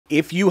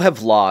If you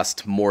have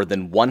lost more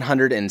than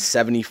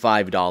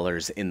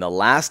 $175 in the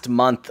last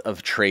month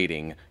of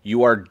trading,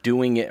 you are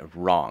doing it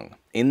wrong.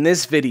 In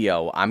this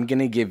video, I'm going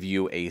to give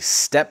you a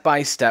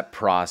step-by-step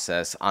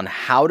process on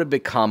how to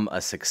become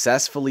a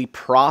successfully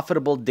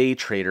profitable day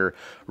trader,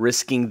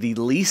 risking the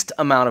least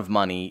amount of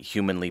money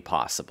humanly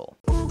possible.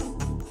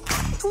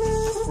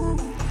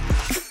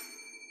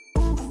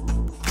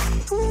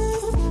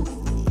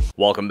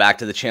 Welcome back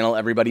to the channel,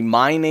 everybody.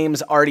 My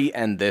name's Artie,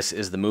 and this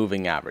is The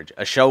Moving Average,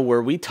 a show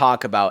where we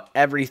talk about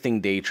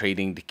everything day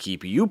trading to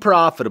keep you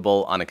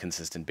profitable on a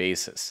consistent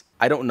basis.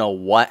 I don't know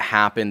what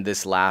happened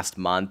this last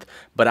month,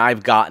 but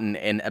I've gotten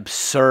an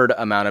absurd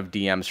amount of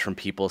DMs from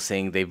people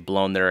saying they've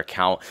blown their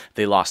account.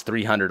 They lost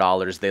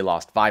 $300, they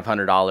lost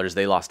 $500,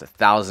 they lost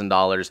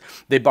 $1,000.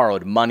 They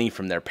borrowed money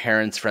from their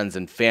parents, friends,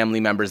 and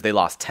family members. They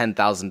lost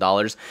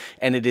 $10,000,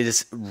 and it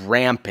is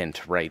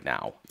rampant right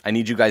now. I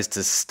need you guys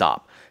to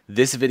stop.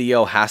 This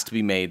video has to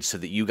be made so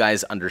that you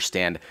guys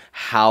understand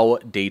how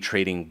day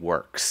trading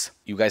works.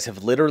 You guys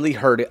have literally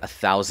heard it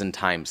 1,000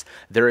 times.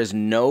 There is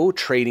no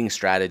trading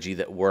strategy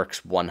that works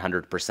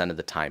 100% of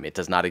the time. It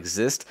does not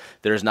exist.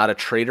 There is not a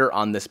trader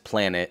on this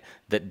planet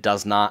that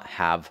does not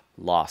have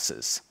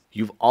losses.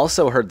 You've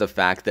also heard the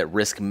fact that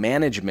risk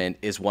management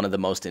is one of the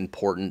most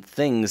important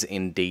things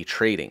in day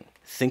trading.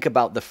 Think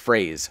about the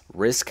phrase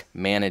risk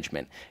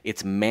management.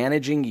 It's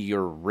managing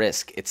your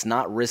risk. It's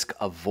not risk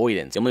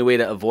avoidance. The only way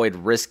to avoid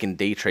risk in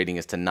day trading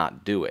is to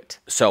not do it.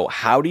 So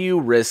how do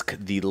you risk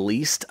the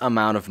least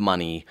amount of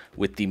money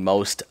with the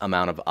most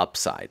amount of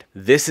upside?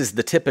 This is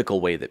the typical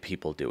way that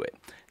people do it.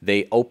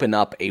 They open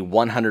up a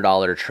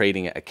 $100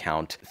 trading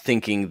account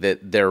thinking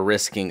that they're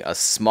risking a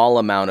small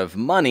amount of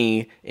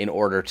money in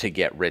order to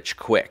get rich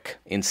quick.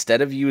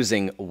 Instead of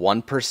using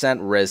 1%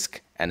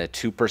 risk and a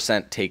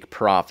 2% take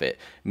profit,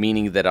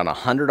 meaning that on a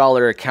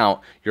 $100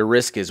 account, your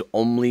risk is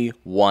only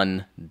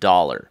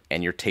 $1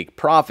 and your take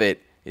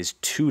profit is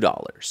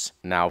 $2.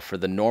 Now, for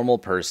the normal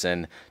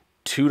person,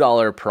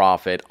 $2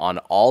 profit on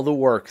all the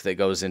work that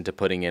goes into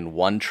putting in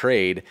one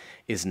trade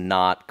is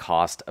not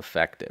cost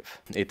effective.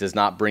 It does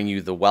not bring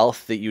you the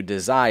wealth that you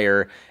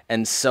desire,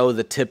 and so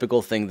the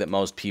typical thing that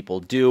most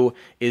people do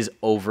is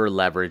over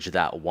leverage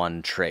that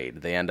one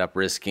trade. They end up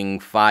risking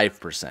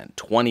 5%,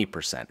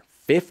 20%,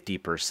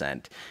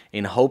 50%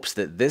 in hopes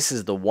that this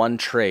is the one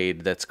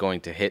trade that's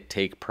going to hit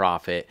take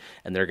profit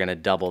and they're going to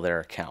double their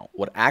account.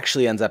 What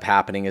actually ends up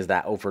happening is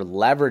that over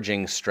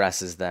leveraging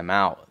stresses them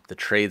out. The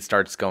trade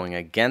starts going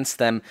against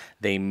them.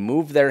 They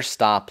move their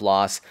stop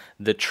loss.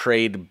 The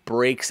trade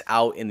breaks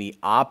out in the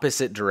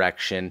opposite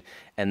direction,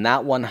 and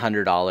that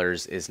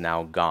 $100 is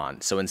now gone.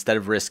 So instead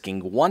of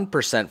risking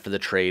 1% for the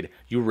trade,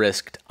 you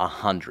risked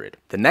 100.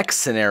 The next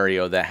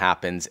scenario that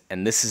happens,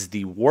 and this is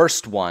the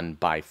worst one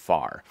by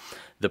far,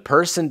 the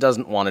person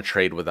doesn't want to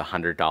trade with a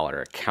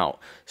 $100 account,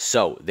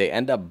 so they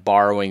end up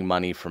borrowing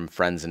money from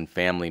friends and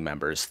family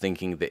members,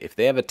 thinking that if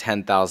they have a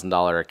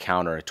 $10,000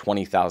 account or a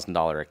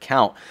 $20,000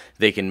 account,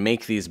 they can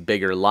make these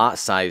bigger lot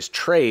size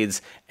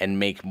trades and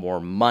make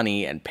more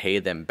money and pay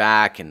them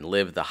back and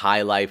live the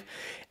high life.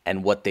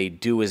 And what they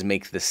do is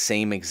make the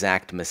same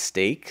exact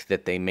mistake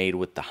that they made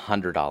with the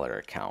 $100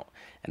 account.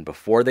 And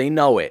before they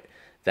know it,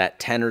 that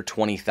 $10,000 or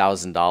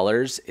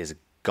 $20,000 is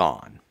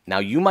gone. Now,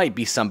 you might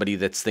be somebody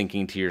that's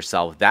thinking to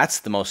yourself,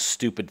 that's the most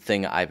stupid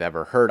thing I've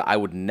ever heard. I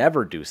would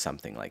never do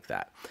something like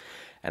that.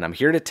 And I'm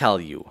here to tell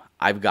you,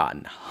 I've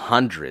gotten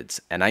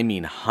hundreds, and I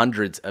mean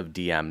hundreds of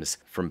DMs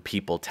from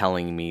people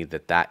telling me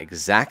that that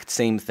exact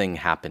same thing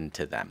happened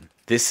to them.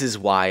 This is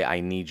why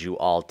I need you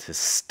all to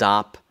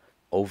stop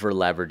over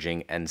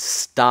leveraging and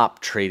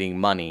stop trading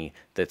money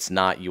that's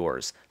not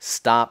yours.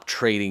 Stop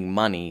trading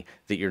money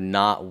that you're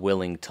not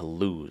willing to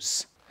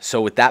lose. So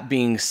with that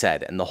being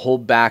said, and the whole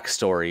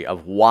backstory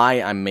of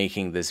why I'm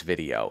making this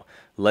video,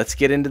 let's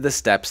get into the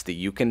steps that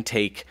you can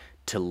take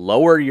to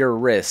lower your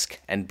risk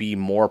and be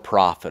more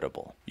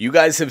profitable. You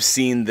guys have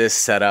seen this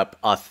setup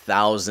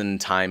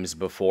 1,000 times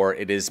before.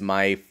 It is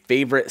my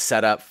favorite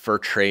setup for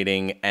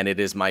trading, and it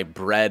is my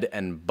bread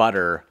and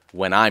butter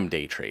when I'm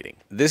day trading.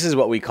 This is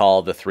what we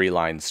call the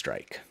three-line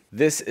strike.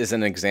 This is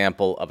an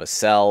example of a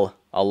sell.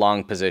 A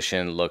long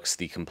position looks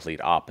the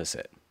complete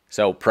opposite.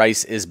 So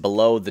price is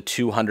below the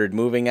 200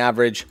 moving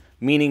average,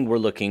 meaning we're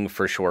looking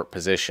for short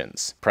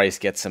positions. Price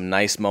gets some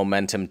nice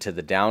momentum to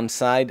the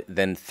downside,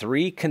 then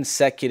 3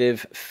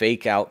 consecutive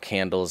fake out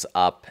candles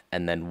up,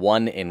 and then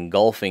 1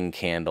 engulfing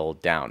candle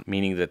down,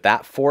 meaning that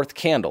that 4th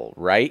candle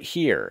right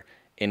here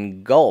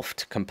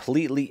engulfed,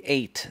 completely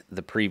ate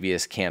the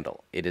previous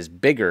candle. It is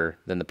bigger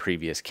than the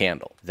previous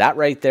candle. That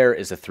right there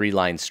is a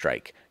 3-line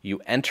strike. You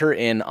enter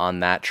in on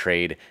that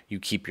trade, you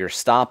keep your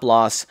stop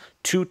loss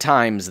 2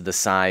 times the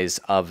size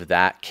of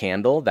that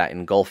candle, that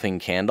engulfing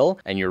candle,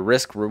 and your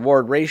risk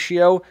reward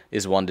ratio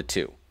is 1 to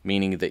 2,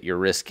 meaning that you're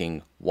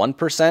risking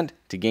 1%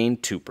 to gain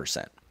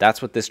 2%.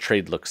 That's what this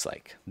trade looks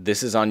like.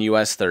 This is on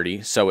US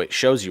 30, so it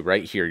shows you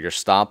right here, your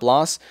stop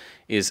loss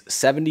is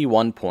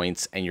 71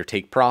 points and your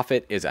take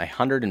profit is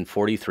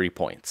 143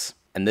 points.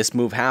 And this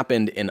move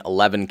happened in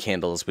 11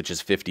 candles, which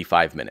is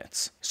 55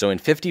 minutes. So in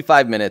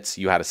 55 minutes,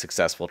 you had a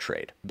successful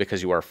trade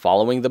because you are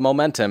following the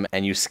momentum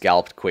and you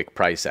scalped quick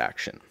price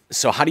action.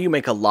 So how do you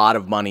make a lot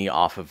of money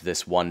off of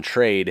this one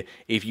trade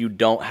if you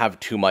don't have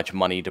too much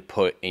money to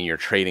put in your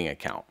trading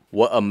account?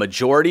 What a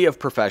majority of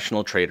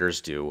professional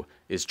traders do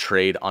is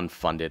trade on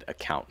funded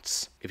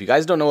accounts. If you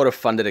guys don't know what a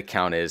funded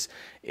account is,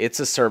 it's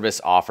a service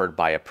offered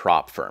by a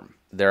prop firm.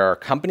 There are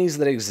companies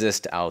that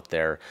exist out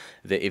there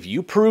that if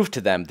you prove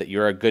to them that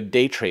you're a good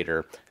day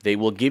trader, they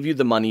will give you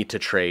the money to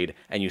trade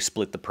and you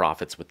split the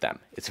profits with them.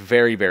 It's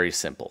very, very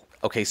simple.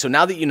 Okay, so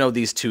now that you know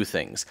these two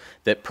things,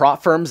 that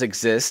prop firms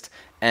exist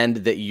and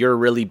that you're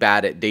really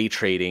bad at day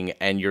trading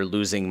and you're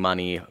losing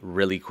money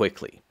really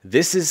quickly,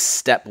 this is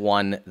step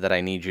one that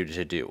I need you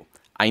to do.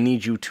 I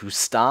need you to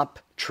stop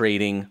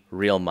trading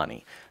real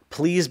money.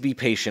 Please be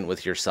patient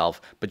with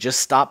yourself, but just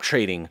stop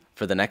trading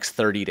for the next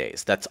 30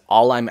 days. That's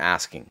all I'm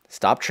asking.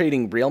 Stop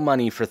trading real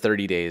money for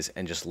 30 days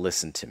and just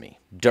listen to me.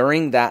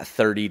 During that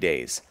 30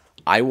 days,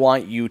 I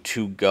want you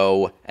to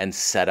go and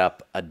set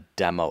up a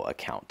demo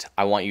account.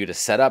 I want you to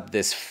set up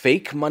this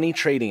fake money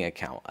trading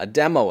account, a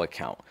demo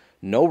account.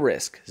 No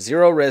risk,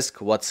 zero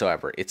risk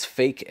whatsoever. It's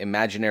fake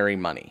imaginary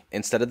money.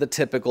 Instead of the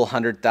typical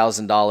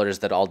 $100,000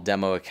 that all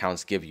demo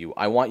accounts give you,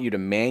 I want you to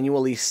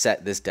manually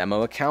set this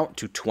demo account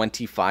to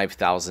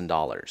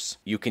 $25,000.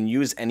 You can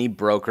use any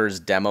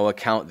broker's demo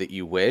account that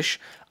you wish.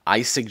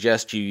 I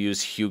suggest you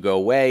use Hugo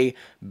Way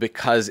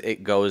because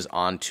it goes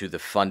on to the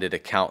funded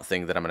account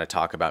thing that I'm going to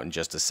talk about in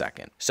just a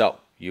second. So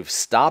you've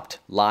stopped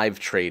live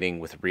trading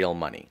with real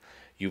money.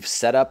 You've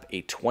set up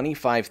a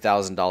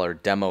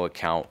 $25,000 demo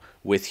account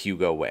with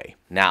Hugo Way.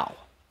 Now,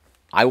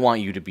 I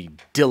want you to be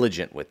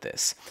diligent with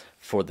this.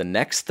 For the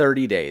next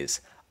 30 days,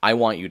 I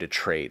want you to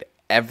trade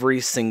every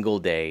single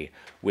day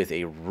with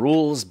a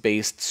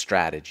rules-based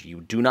strategy.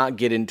 You do not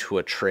get into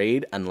a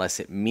trade unless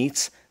it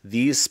meets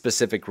these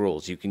specific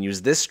rules. You can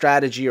use this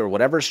strategy or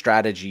whatever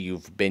strategy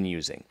you've been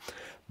using,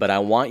 but I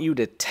want you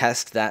to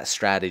test that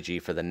strategy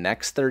for the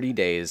next 30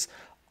 days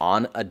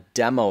on a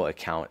demo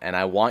account, and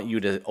I want you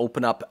to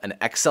open up an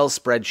Excel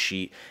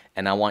spreadsheet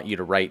and I want you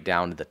to write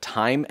down the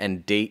time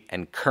and date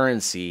and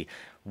currency,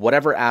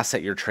 whatever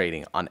asset you're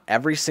trading, on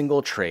every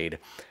single trade,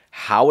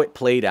 how it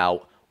played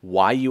out,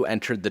 why you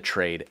entered the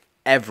trade,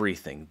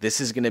 everything. This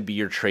is going to be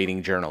your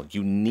trading journal.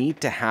 You need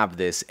to have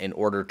this in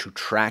order to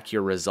track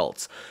your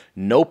results.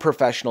 No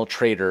professional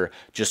trader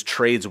just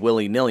trades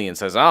willy-nilly and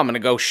says, oh, I'm going to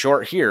go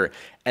short here.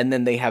 And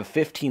then they have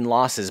 15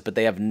 losses, but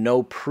they have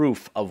no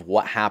proof of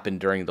what happened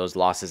during those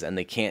losses, and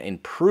they can't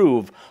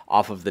improve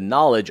off of the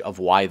knowledge of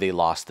why they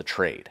lost the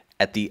trade.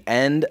 At the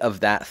end of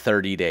that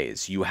 30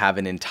 days, you have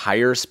an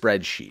entire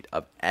spreadsheet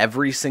of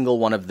every single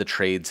one of the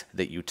trades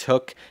that you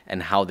took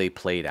and how they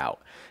played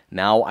out.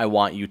 Now I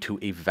want you to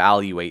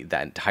evaluate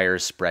that entire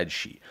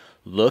spreadsheet.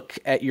 Look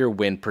at your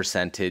win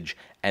percentage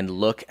and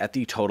look at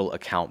the total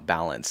account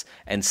balance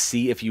and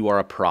see if you are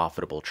a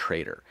profitable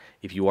trader.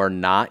 If you are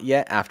not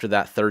yet after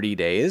that 30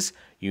 days,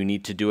 you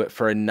need to do it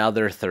for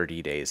another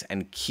 30 days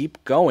and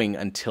keep going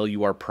until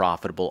you are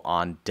profitable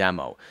on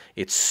demo.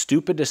 It's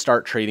stupid to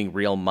start trading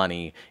real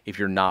money if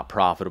you're not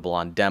profitable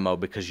on demo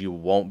because you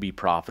won't be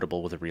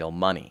profitable with real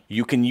money.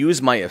 You can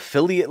use my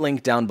affiliate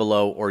link down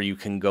below or you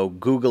can go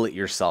Google it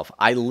yourself.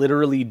 I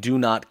literally do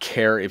not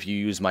care if you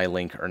use my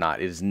link or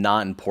not. It is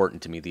not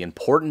important to me. The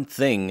important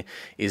thing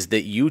is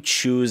that you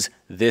choose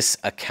this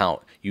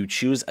account. You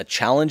choose a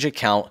challenge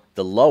account,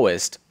 the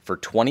lowest for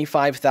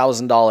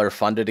 $25,000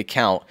 funded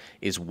account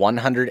is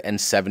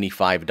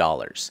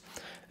 $175.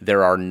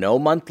 There are no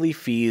monthly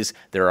fees,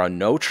 there are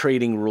no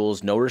trading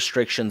rules, no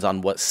restrictions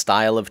on what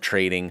style of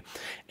trading,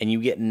 and you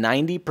get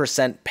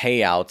 90%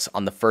 payouts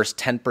on the first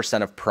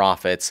 10% of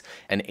profits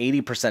and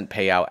 80%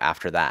 payout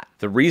after that.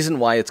 The reason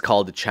why it's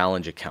called a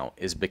challenge account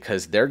is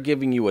because they're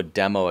giving you a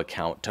demo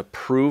account to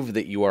prove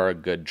that you are a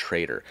good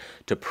trader,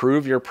 to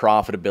prove your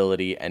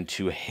profitability and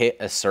to hit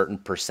a certain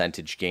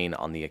percentage gain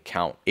on the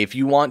account. If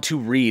you want to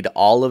read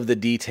all of the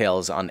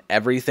details on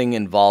everything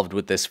involved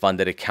with this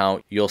funded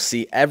account, you'll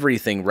see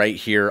everything right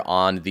here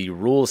on the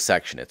rules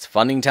section. It's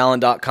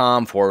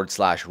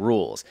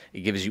fundingtalent.com/rules.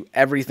 It gives you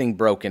everything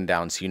broken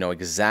down so you know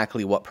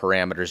exactly what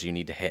parameters you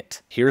need to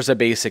hit. Here's a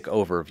basic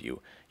overview.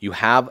 You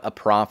have a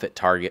profit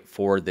target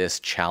for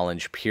this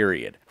challenge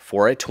period.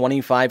 For a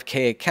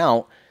 25K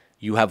account,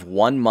 you have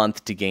 1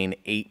 month to gain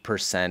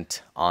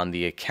 8% on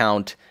the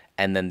account,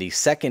 and then the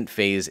second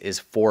phase is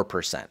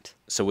 4%.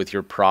 So with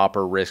your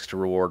proper risk to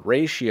reward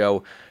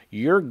ratio,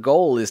 your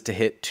goal is to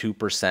hit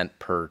 2%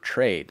 per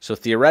trade. So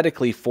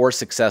theoretically, 4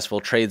 successful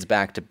trades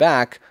back to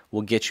back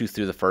will get you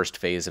through the first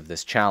phase of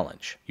this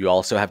challenge. You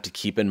also have to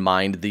keep in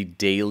mind the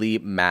daily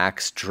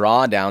max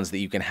drawdowns that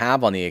you can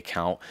have on the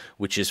account,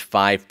 which is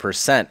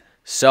 5%.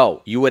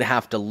 So you would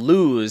have to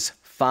lose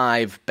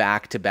 5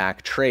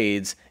 back-to-back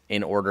trades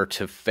in order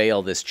to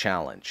fail this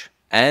challenge.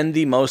 And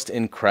the most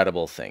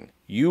incredible thing,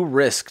 you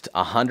risked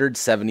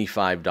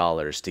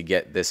 $175 to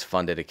get this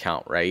funded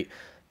account, right?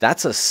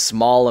 That's a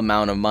small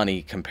amount of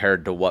money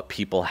compared to what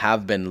people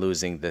have been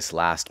losing this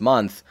last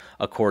month,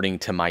 according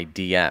to my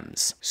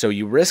DMs. So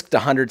you risked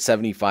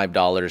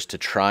 $175 to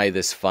try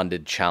this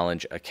funded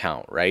challenge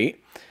account,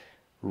 right?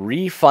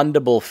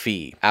 Refundable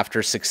fee.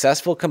 After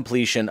successful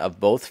completion of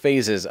both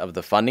phases of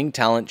the Funding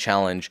Talent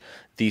Challenge,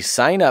 the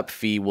sign-up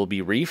fee will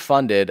be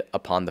refunded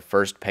upon the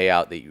first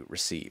payout that you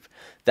receive.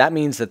 That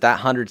means that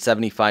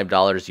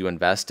 $175 you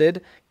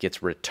invested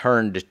gets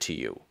returned to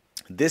you.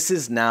 This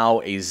is now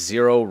a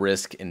zero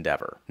risk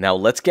endeavor. Now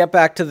let's get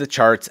back to the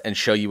charts and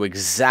show you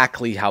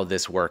exactly how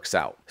this works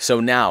out. So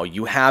now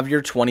you have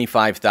your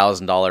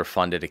 $25,000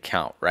 funded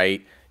account,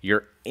 right?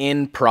 You're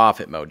in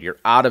profit mode. You're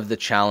out of the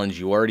challenge.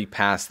 You already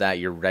passed that.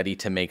 You're ready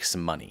to make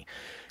some money.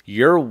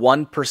 Your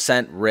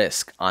 1%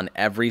 risk on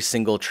every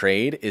single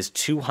trade is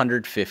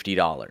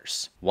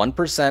 $250.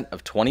 1%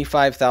 of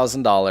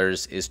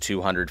 $25,000 is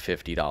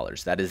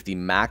 $250. That is the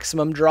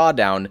maximum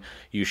drawdown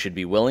you should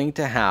be willing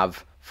to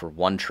have for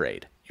one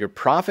trade. Your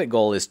profit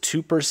goal is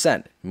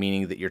 2%,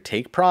 meaning that your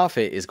take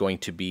profit is going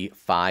to be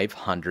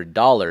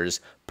 $500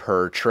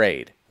 per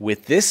trade.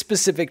 With this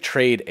specific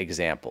trade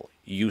example,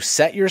 you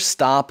set your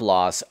stop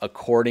loss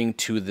according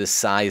to the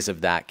size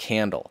of that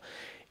candle.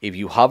 If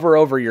you hover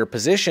over your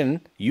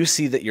position, you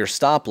see that your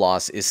stop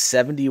loss is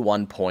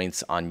 71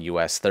 points on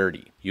US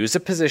 30. Use a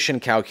position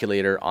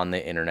calculator on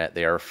the internet.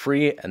 They are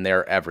free and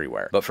they're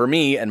everywhere. But for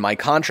me and my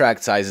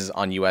contract sizes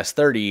on US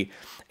 30,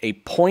 a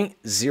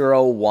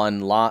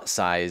 0.01 lot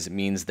size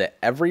means that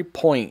every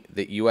point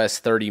that US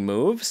 30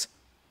 moves,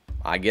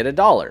 I get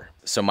 $1.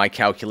 So my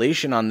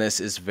calculation on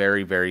this is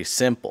very, very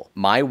simple.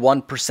 My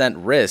 1%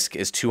 risk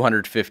is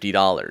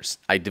 $250.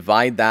 I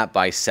divide that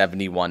by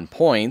 71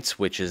 points,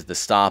 which is the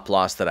stop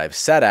loss that I've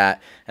set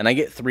at, and I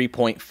get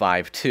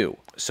 3.52.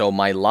 So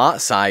my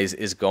lot size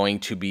is going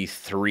to be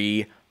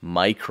 3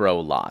 micro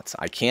lots.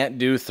 I can't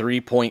do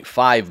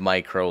 3.5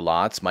 micro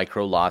lots.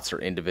 Micro lots are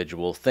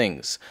individual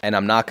things. And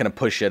I'm not going to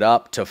push it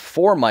up to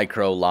 4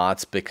 micro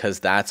lots because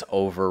that's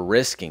over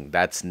risking.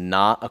 That's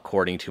not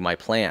according to my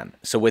plan.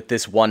 So with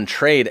this one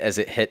trade, as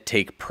it hit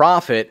take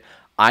profit,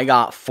 I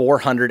got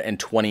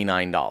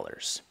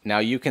 $429. Now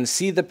you can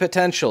see the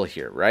potential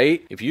here,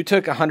 right? If you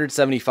took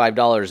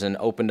 $175 and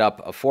opened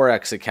up a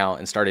forex account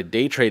and started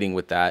day trading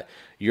with that,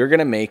 you're going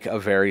to make a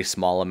very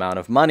small amount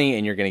of money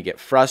and you're going to get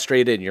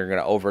frustrated and you're going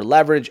to over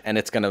leverage and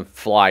it's going to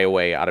fly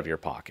away out of your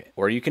pocket.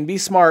 Or you can be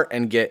smart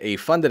and get a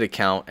funded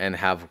account and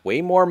have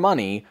way more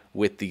money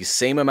with the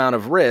same amount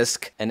of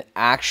risk and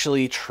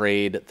actually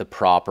trade the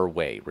proper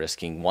way,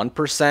 risking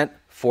 1%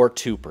 for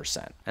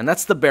 2%. And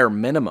that's the bare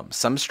minimum.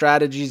 Some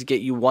strategies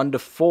get you 1 to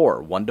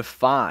 4, 1 to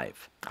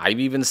 5.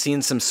 I've even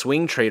seen some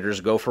swing traders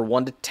go for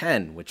 1 to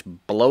 10, which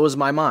blows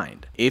my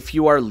mind. If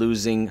you are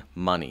losing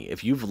money,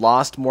 if you've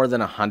lost more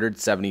than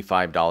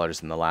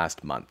 $175 in the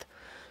last month,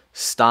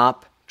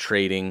 stop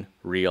trading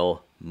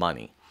real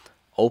money.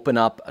 Open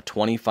up a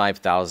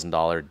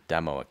 $25,000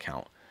 demo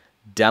account.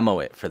 Demo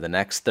it for the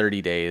next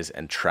 30 days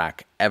and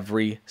track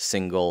every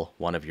single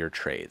one of your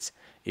trades.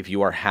 If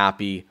you are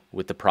happy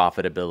with the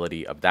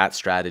profitability of that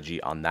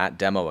strategy on that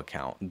demo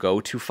account,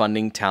 go to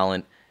Funding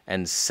Talent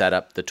and set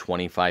up the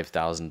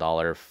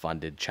 $25,000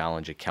 funded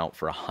challenge account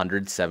for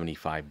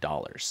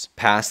 $175.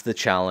 Pass the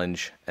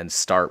challenge and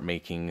start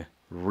making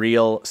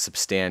real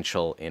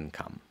substantial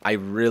income. I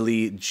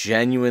really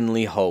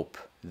genuinely hope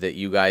that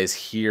you guys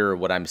hear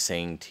what I'm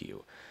saying to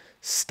you.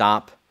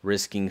 Stop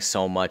risking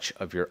so much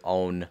of your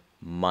own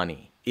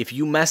money. If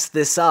you mess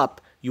this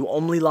up, you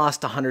only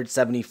lost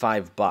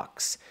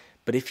 $175.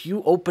 But if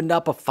you opened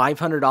up a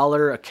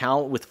 $500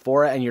 account with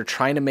Fora and you're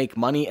trying to make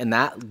money and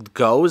that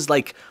goes,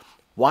 like,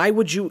 why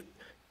would you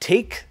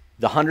take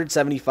the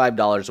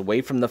 $175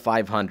 away from the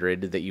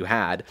 $500 that you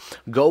had,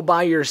 go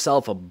buy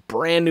yourself a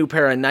brand new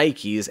pair of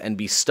Nikes and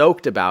be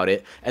stoked about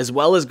it, as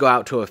well as go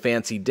out to a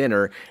fancy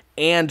dinner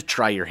and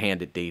try your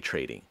hand at day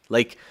trading?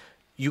 Like,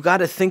 you got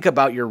to think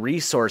about your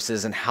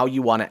resources and how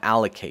you want to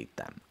allocate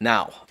them.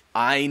 Now,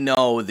 I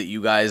know that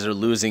you guys are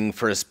losing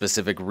for a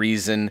specific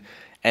reason,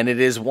 and it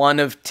is one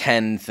of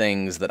 10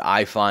 things that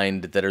I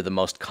find that are the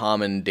most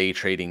common day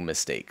trading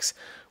mistakes,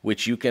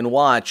 which you can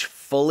watch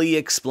fully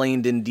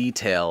explained in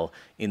detail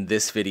in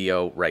this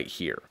video right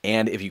here.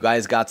 And if you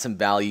guys got some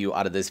value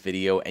out of this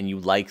video and you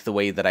like the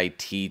way that I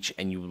teach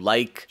and you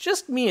like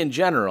just me in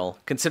general,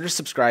 consider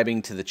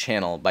subscribing to the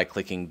channel by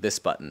clicking this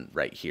button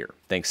right here.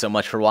 Thanks so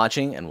much for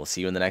watching, and we'll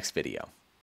see you in the next video.